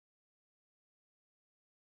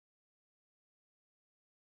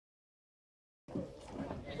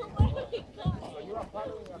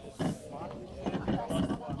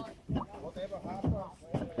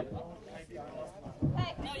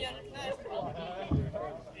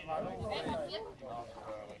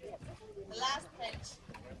The last page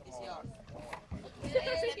is yours.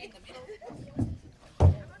 Step in the middle.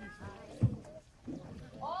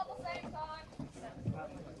 All the same time.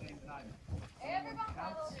 Everyone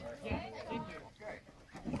follow me.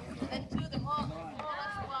 Then do the more or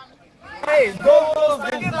less one. Hey, don't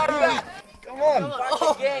make it like that. Come on.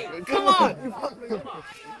 Come on.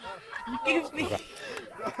 You give me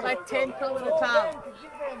like 10 pills at a time.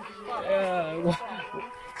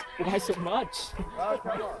 Why so much?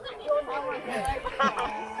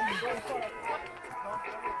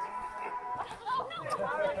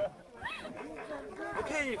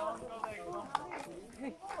 Okay.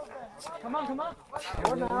 Hey, come on.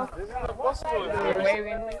 What now?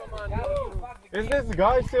 Waving. Is this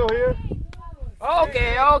guy still here?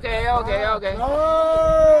 Okay.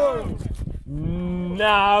 No!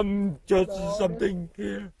 I'm just something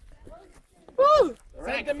here. Woo!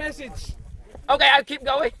 Send the message. Okay, I'll keep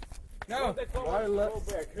going. No. Why let...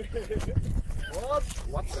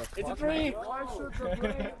 What's that? It's a tree.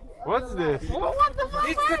 What's this? What the fuck?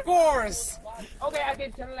 It's the course. Okay, I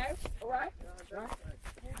can turn left. Alright.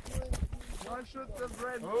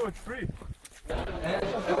 Oh, it's free. And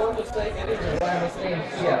I want to say a reason why I'm staying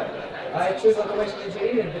here. I choose automation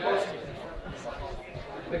engineering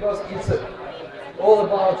because it's all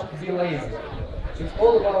about be lazy. It's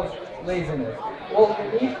all about laziness. All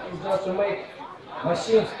you need is just to make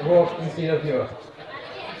machines work instead of you.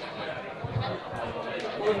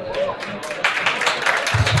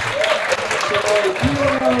 So you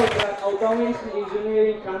know that automation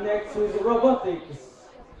engineering connects with robotics.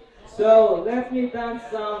 So let me dance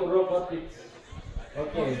some robotics.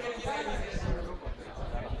 Okay.